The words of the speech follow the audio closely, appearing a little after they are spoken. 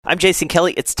I'm Jason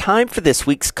Kelly. It's time for this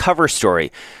week's cover story.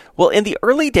 Well, in the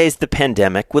early days of the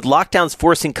pandemic, with lockdowns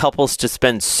forcing couples to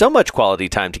spend so much quality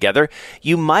time together,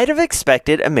 you might have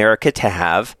expected America to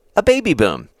have a baby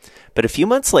boom. But a few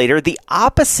months later, the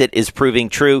opposite is proving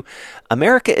true.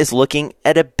 America is looking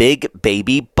at a big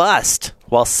baby bust.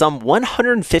 While some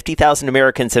 150,000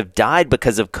 Americans have died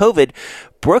because of COVID,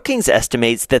 Brookings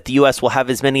estimates that the U.S. will have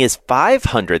as many as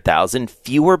 500,000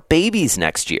 fewer babies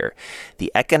next year.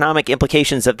 The economic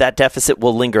implications of that deficit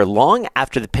will linger long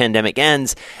after the pandemic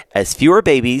ends, as fewer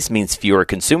babies means fewer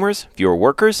consumers, fewer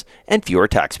workers, and fewer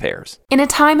taxpayers. In a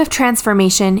time of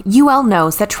transformation, UL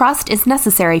knows that trust is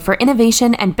necessary for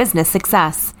innovation and business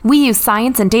success. We use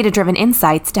science and data-driven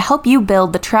insights to help you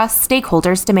build the trust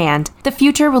stakeholders demand. The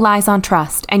future relies on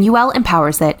trust, and UL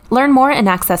empowers it. Learn more and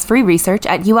access free research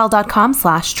at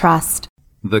ul.com/trust.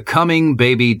 The coming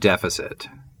baby deficit.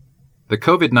 The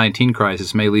COVID-19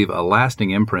 crisis may leave a lasting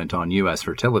imprint on U.S.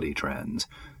 fertility trends,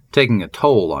 taking a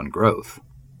toll on growth.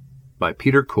 By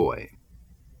Peter Coy.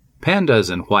 Pandas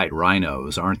and white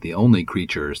rhinos aren't the only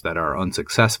creatures that are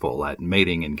unsuccessful at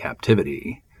mating in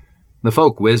captivity. The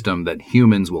folk wisdom that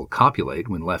humans will copulate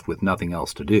when left with nothing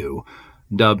else to do,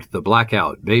 dubbed the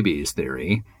blackout babies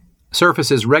theory,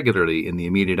 surfaces regularly in the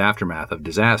immediate aftermath of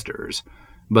disasters,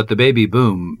 but the baby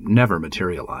boom never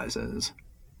materializes.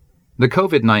 The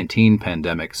COVID-19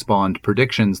 pandemic spawned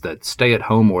predictions that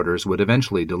stay-at-home orders would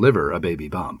eventually deliver a baby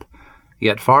bump.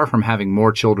 Yet far from having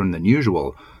more children than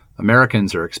usual,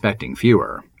 Americans are expecting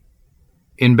fewer.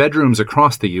 In bedrooms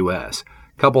across the U.S.,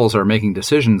 couples are making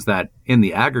decisions that, in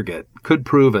the aggregate, could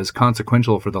prove as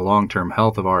consequential for the long-term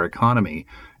health of our economy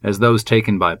as those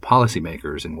taken by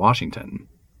policymakers in Washington.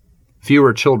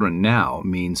 Fewer children now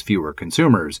means fewer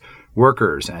consumers,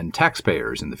 workers, and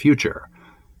taxpayers in the future.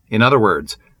 In other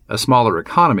words, a smaller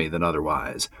economy than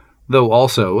otherwise, though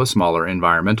also a smaller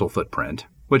environmental footprint,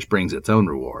 which brings its own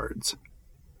rewards.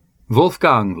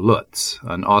 Wolfgang Lutz,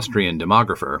 an Austrian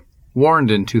demographer, warned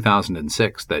in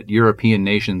 2006 that European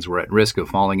nations were at risk of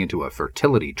falling into a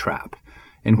fertility trap,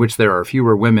 in which there are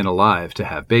fewer women alive to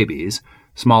have babies,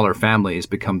 smaller families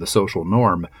become the social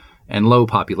norm, and low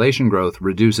population growth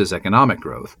reduces economic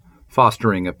growth,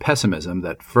 fostering a pessimism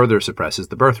that further suppresses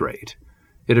the birth rate.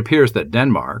 It appears that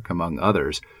Denmark, among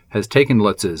others, has taken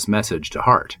Lutz's message to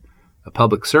heart. A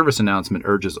public service announcement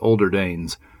urges older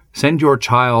Danes, send your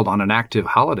child on an active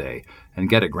holiday and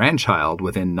get a grandchild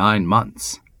within 9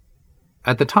 months.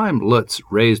 At the time Lutz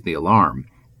raised the alarm,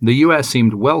 the U.S.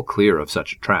 seemed well clear of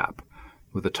such a trap,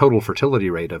 with a total fertility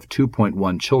rate of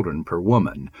 2.1 children per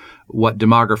woman, what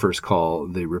demographers call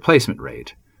the replacement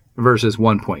rate, versus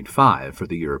 1.5 for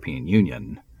the European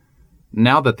Union.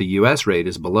 Now that the U.S. rate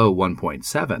is below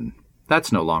 1.7,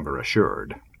 that's no longer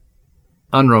assured.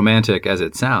 Unromantic as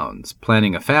it sounds,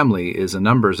 planning a family is a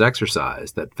numbers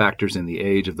exercise that factors in the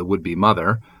age of the would-be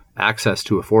mother, access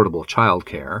to affordable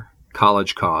childcare,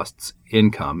 college costs,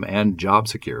 income, and job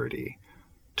security.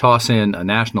 Toss in a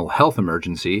national health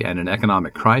emergency and an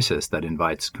economic crisis that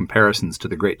invites comparisons to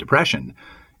the Great Depression,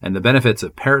 and the benefits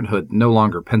of parenthood no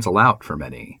longer pencil out for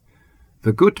many.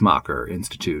 The Guttmacher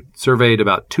Institute surveyed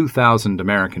about 2,000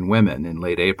 American women in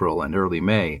late April and early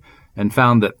May and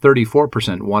found that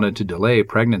 34% wanted to delay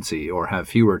pregnancy or have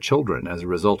fewer children as a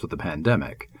result of the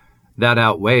pandemic. That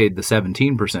outweighed the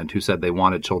 17% who said they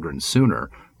wanted children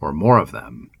sooner or more of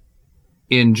them.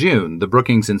 In June, the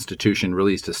Brookings Institution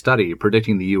released a study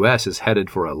predicting the U.S. is headed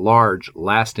for a large,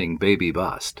 lasting baby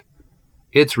bust.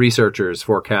 Its researchers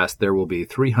forecast there will be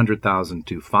 300,000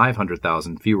 to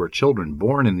 500,000 fewer children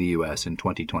born in the U.S. in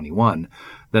 2021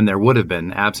 than there would have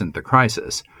been absent the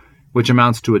crisis, which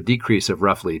amounts to a decrease of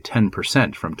roughly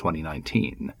 10% from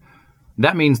 2019.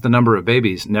 That means the number of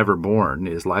babies never born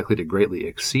is likely to greatly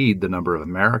exceed the number of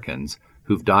Americans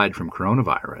who've died from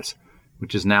coronavirus,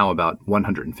 which is now about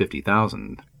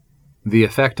 150,000. The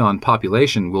effect on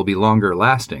population will be longer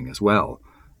lasting as well.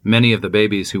 Many of the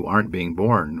babies who aren't being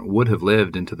born would have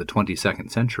lived into the 22nd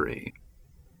century.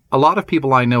 A lot of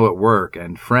people I know at work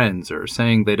and friends are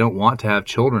saying they don't want to have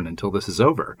children until this is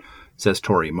over, says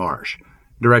Tori Marsh,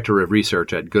 Director of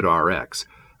Research at GoodRx,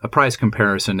 a price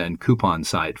comparison and coupon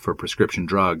site for prescription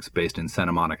drugs based in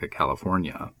Santa Monica,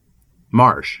 California.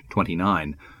 Marsh,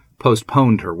 29,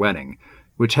 postponed her wedding,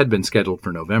 which had been scheduled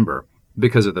for November,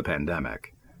 because of the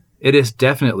pandemic. It is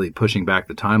definitely pushing back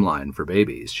the timeline for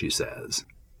babies, she says.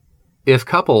 If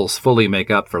couples fully make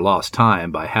up for lost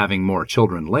time by having more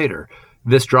children later,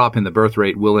 this drop in the birth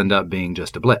rate will end up being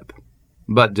just a blip.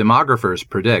 But demographers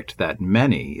predict that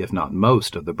many, if not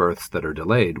most, of the births that are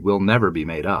delayed will never be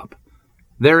made up.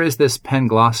 There is this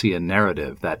Panglossian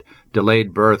narrative that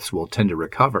delayed births will tend to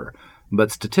recover,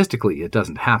 But statistically, it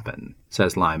doesn't happen,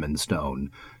 says Lyman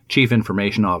Stone, Chief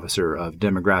Information Officer of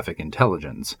Demographic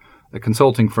Intelligence, a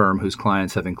consulting firm whose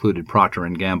clients have included Procter &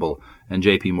 Gamble and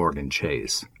J.P. Morgan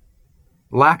Chase.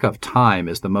 Lack of time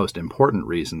is the most important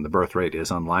reason the birth rate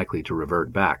is unlikely to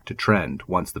revert back to trend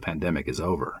once the pandemic is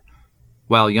over.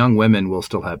 While young women will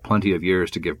still have plenty of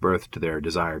years to give birth to their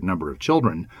desired number of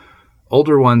children,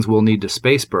 older ones will need to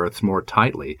space births more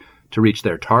tightly to reach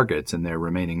their targets in their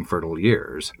remaining fertile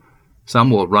years.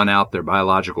 Some will run out their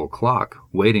biological clock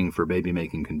waiting for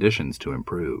baby-making conditions to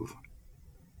improve.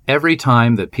 Every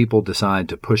time that people decide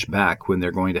to push back when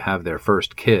they're going to have their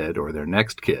first kid or their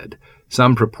next kid,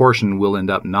 some proportion will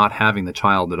end up not having the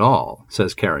child at all,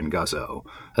 says Karen Guzzo,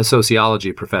 a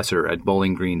sociology professor at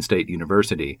Bowling Green State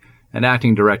University and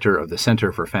acting director of the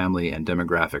Center for Family and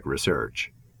Demographic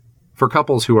Research. For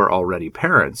couples who are already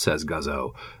parents, says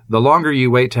Guzzo, the longer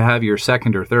you wait to have your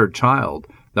second or third child,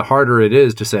 the harder it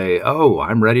is to say, "Oh,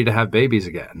 I'm ready to have babies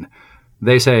again."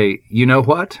 They say, "You know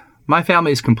what? My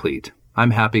family's complete.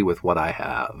 I'm happy with what I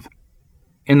have."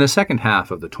 In the second half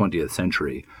of the 20th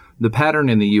century, the pattern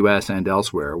in the U.S. and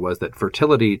elsewhere was that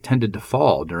fertility tended to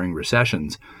fall during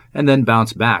recessions and then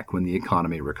bounce back when the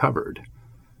economy recovered.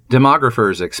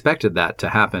 Demographers expected that to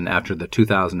happen after the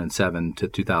 2007 to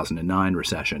 2009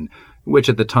 recession, which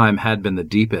at the time had been the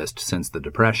deepest since the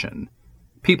Depression.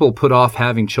 People put off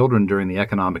having children during the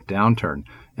economic downturn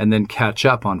and then catch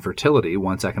up on fertility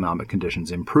once economic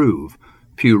conditions improve,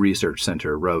 Pew Research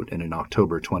Center wrote in an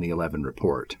October 2011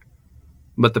 report.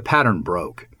 But the pattern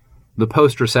broke. The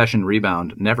post-recession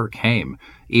rebound never came,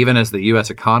 even as the U.S.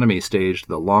 economy staged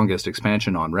the longest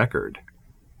expansion on record.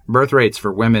 Birth rates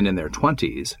for women in their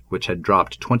 20s, which had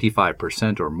dropped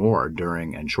 25% or more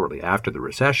during and shortly after the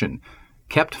recession,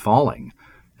 kept falling,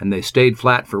 and they stayed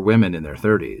flat for women in their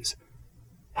 30s.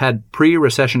 Had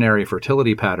pre-recessionary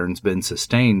fertility patterns been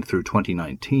sustained through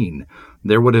 2019,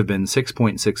 there would have been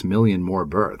 6.6 million more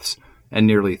births, and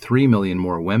nearly 3 million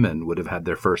more women would have had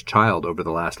their first child over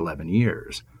the last 11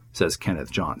 years, says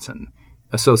Kenneth Johnson,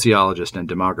 a sociologist and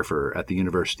demographer at the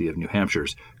University of New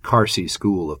Hampshire's Carsey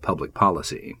School of Public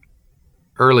Policy.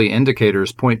 Early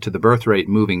indicators point to the birth rate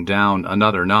moving down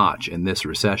another notch in this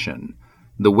recession.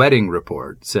 The Wedding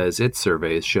Report says its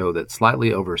surveys show that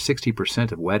slightly over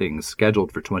 60% of weddings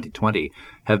scheduled for 2020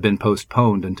 have been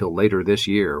postponed until later this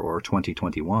year or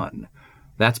 2021.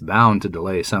 That's bound to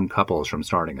delay some couples from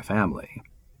starting a family.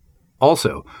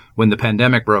 Also, when the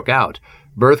pandemic broke out,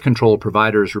 birth control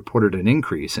providers reported an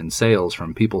increase in sales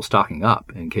from people stocking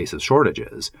up in case of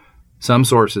shortages. Some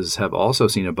sources have also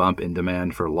seen a bump in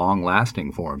demand for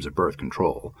long-lasting forms of birth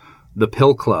control. The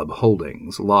Pill Club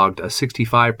Holdings logged a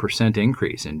 65%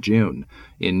 increase in June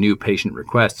in new patient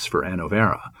requests for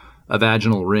Annovera, a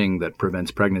vaginal ring that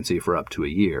prevents pregnancy for up to a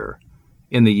year.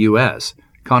 In the U.S.,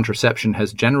 contraception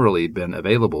has generally been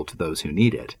available to those who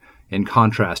need it, in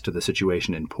contrast to the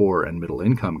situation in poor and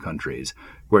middle-income countries,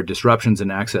 where disruptions in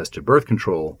access to birth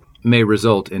control may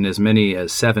result in as many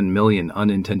as 7 million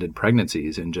unintended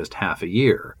pregnancies in just half a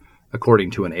year,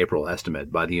 according to an April estimate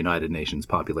by the United Nations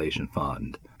Population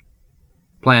Fund.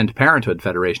 Planned Parenthood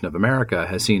Federation of America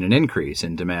has seen an increase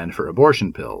in demand for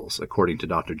abortion pills, according to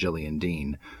Dr. Gillian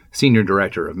Dean, Senior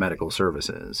Director of Medical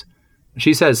Services.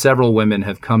 She says several women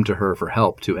have come to her for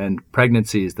help to end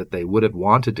pregnancies that they would have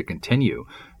wanted to continue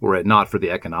were it not for the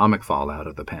economic fallout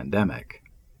of the pandemic.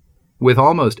 With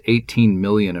almost 18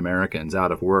 million Americans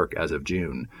out of work as of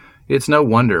June, it's no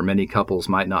wonder many couples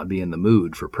might not be in the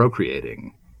mood for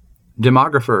procreating.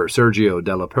 Demographer Sergio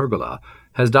Della Pergola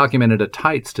has documented a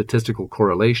tight statistical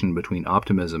correlation between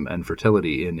optimism and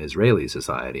fertility in Israeli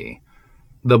society.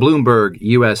 The Bloomberg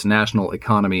U.S. National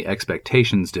Economy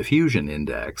Expectations Diffusion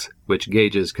Index, which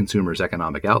gauges consumers'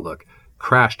 economic outlook,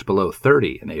 crashed below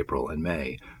 30 in April and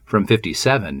May, from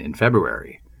 57 in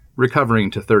February,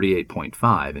 recovering to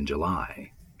 38.5 in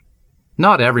July.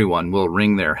 Not everyone will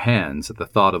wring their hands at the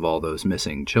thought of all those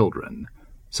missing children.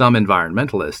 Some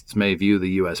environmentalists may view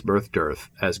the U.S. birth dearth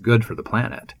as good for the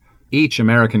planet. Each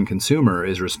American consumer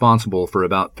is responsible for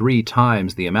about 3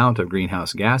 times the amount of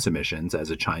greenhouse gas emissions as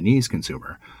a Chinese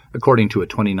consumer, according to a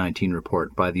 2019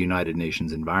 report by the United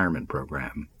Nations Environment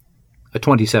Program. A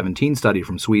 2017 study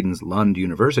from Sweden's Lund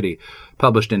University,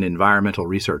 published in Environmental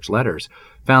Research Letters,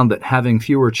 found that having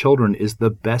fewer children is the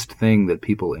best thing that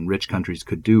people in rich countries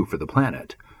could do for the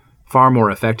planet, far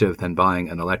more effective than buying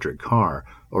an electric car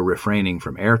or refraining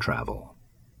from air travel.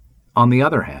 On the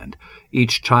other hand,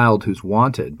 each child who's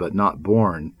wanted but not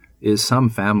born is some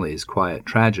family's quiet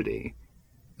tragedy.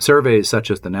 Surveys such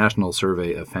as the National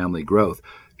Survey of Family Growth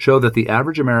show that the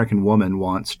average American woman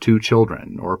wants 2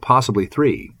 children, or possibly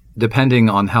 3, Depending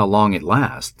on how long it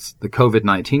lasts, the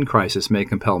COVID-19 crisis may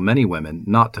compel many women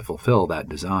not to fulfill that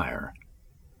desire.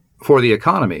 For the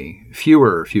economy,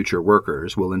 fewer future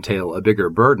workers will entail a bigger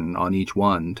burden on each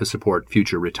one to support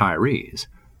future retirees.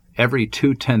 Every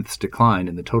 0.2 decline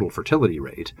in the total fertility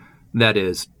rate, that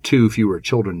is, 2 fewer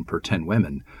children per 10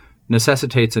 women,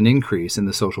 necessitates an increase in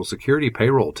the Social Security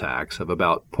payroll tax of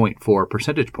about 0.4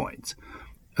 percentage points,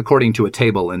 according to a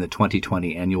table in the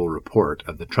 2020 annual report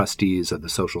of the trustees of the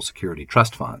Social Security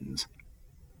trust funds.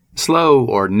 Slow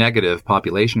or negative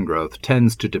population growth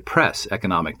tends to depress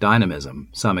economic dynamism,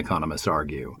 some economists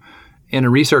argue. In a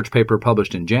research paper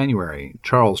published in January,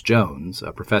 Charles Jones,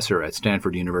 a professor at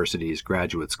Stanford University's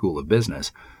Graduate School of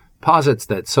Business, posits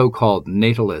that so-called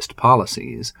natalist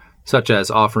policies, such as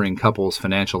offering couples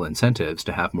financial incentives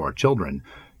to have more children,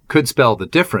 could spell the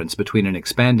difference between an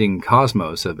expanding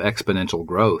cosmos of exponential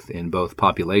growth in both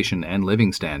population and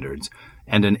living standards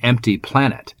and an empty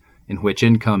planet in which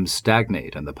incomes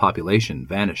stagnate and the population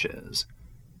vanishes.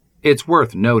 It's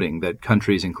worth noting that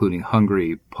countries including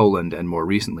Hungary, Poland, and more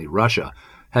recently Russia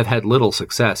have had little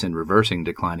success in reversing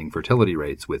declining fertility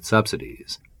rates with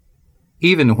subsidies.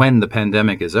 Even when the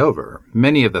pandemic is over,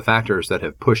 many of the factors that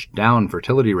have pushed down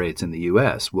fertility rates in the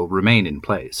U.S. will remain in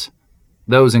place.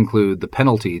 Those include the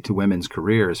penalty to women's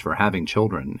careers for having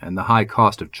children and the high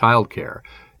cost of childcare,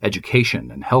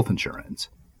 education, and health insurance.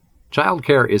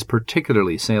 Childcare is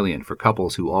particularly salient for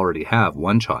couples who already have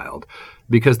one child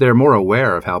because they're more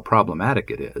aware of how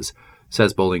problematic it is,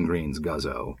 says Bowling Green's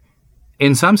Guzzo.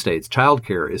 In some states,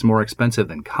 childcare is more expensive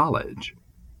than college.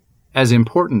 As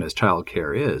important as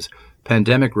childcare is,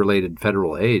 pandemic-related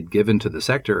federal aid given to the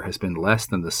sector has been less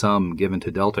than the sum given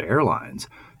to Delta Airlines,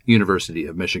 University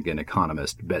of Michigan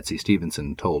economist Betsy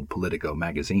Stevenson told Politico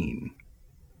magazine.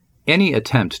 Any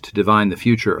attempt to divine the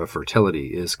future of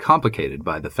fertility is complicated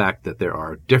by the fact that there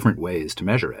are different ways to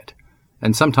measure it,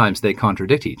 and sometimes they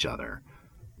contradict each other.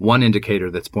 One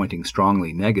indicator that's pointing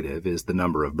strongly negative is the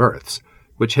number of births,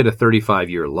 which hit a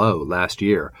 35-year low last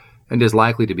year and is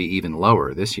likely to be even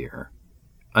lower this year.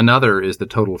 Another is the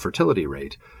total fertility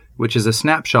rate, which is a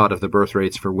snapshot of the birth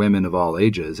rates for women of all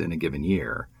ages in a given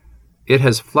year. It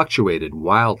has fluctuated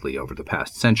wildly over the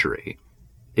past century.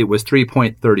 It was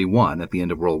 3.31 at the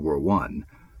end of World War I,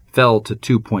 fell to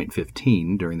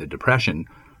 2.15 during the Depression,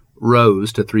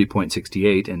 rose to 3.68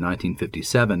 in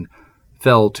 1957,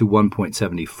 fell to 1.74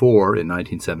 in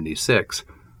 1976,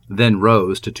 then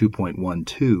rose to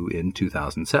 2.12 in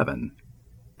 2007.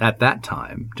 At that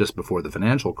time, just before the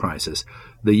financial crisis,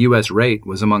 the U.S. rate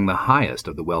was among the highest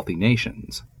of the wealthy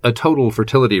nations. A total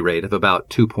fertility rate of about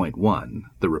 2.1,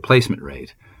 the replacement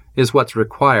rate, is what's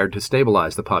required to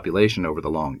stabilize the population over the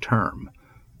long term.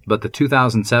 But the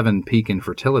 2007 peak in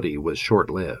fertility was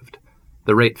short-lived.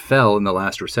 The rate fell in the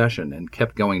last recession and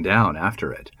kept going down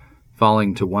after it,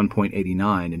 falling to 1.89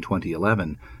 in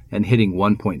 2011 and hitting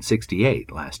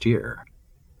 1.68 last year.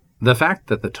 The fact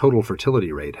that the total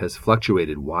fertility rate has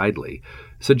fluctuated widely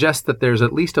suggests that there's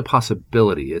at least a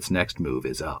possibility its next move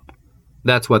is up.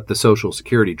 That's what the Social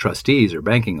Security trustees are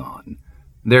banking on.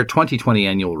 Their 2020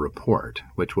 annual report,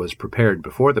 which was prepared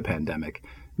before the pandemic,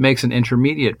 makes an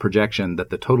intermediate projection that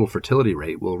the total fertility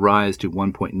rate will rise to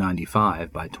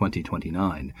 1.95 by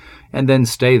 2029, and then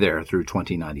stay there through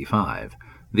 2095,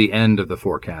 the end of the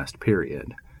forecast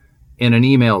period. In an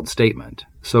emailed statement,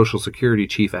 Social Security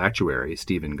Chief Actuary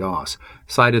Stephen Goss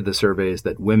cited the surveys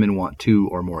that women want 2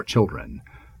 or more children.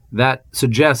 That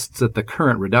suggests that the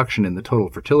current reduction in the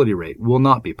total fertility rate will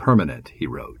not be permanent, he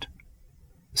wrote.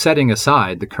 Setting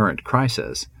aside the current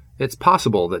crisis, it's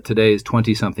possible that today's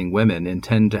 20-something women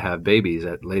intend to have babies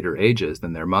at later ages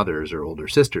than their mothers or older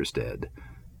sisters did.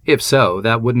 If so,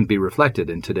 that wouldn't be reflected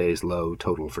in today's low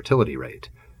total fertility rate.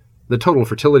 The total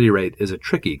fertility rate is a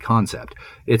tricky concept.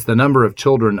 It's the number of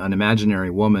children an imaginary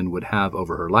woman would have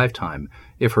over her lifetime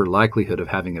if her likelihood of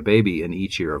having a baby in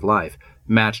each year of life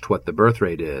matched what the birth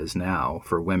rate is now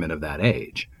for women of that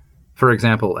age. For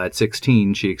example, at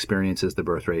 16, she experiences the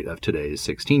birth rate of today's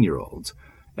 16-year-olds.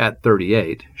 At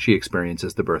 38, she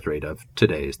experiences the birth rate of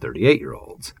today's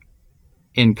 38-year-olds.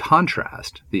 In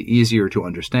contrast, the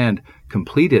easier-to-understand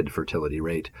completed fertility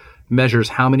rate measures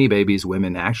how many babies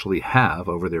women actually have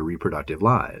over their reproductive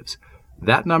lives.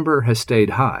 That number has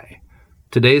stayed high.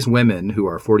 Today's women who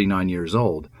are 49 years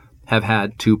old have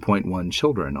had 2.1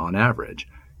 children on average,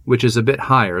 which is a bit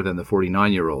higher than the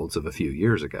 49-year-olds of a few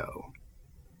years ago.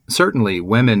 Certainly,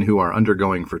 women who are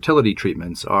undergoing fertility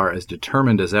treatments are as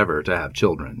determined as ever to have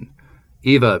children.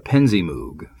 Eva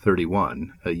Penzimug,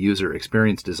 31, a user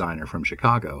experience designer from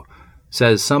Chicago,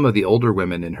 says some of the older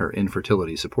women in her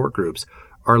infertility support groups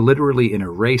are literally in a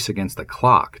race against the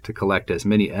clock to collect as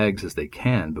many eggs as they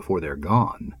can before they're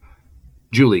gone.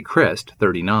 Julie Christ,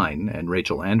 39, and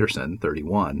Rachel Anderson,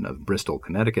 31, of Bristol,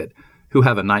 Connecticut, who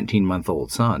have a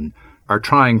 19-month-old son, are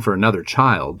trying for another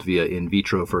child via in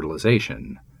vitro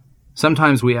fertilization.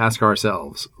 Sometimes we ask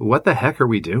ourselves, what the heck are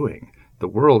we doing? The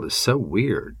world is so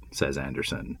weird, says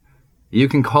Anderson. You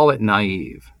can call it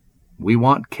naive. We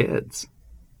want kids.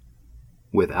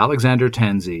 With Alexander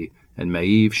Tansey and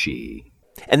Maeve Shee.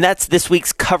 And that's this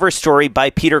week's cover story by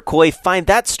Peter Coy. Find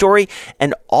that story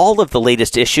and all of the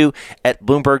latest issue at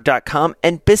Bloomberg.com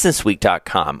and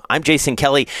BusinessWeek.com. I'm Jason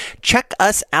Kelly. Check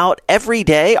us out every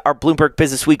day, our Bloomberg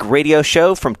Business Week radio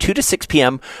show from 2 to 6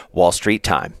 p.m. Wall Street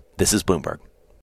time. This is Bloomberg.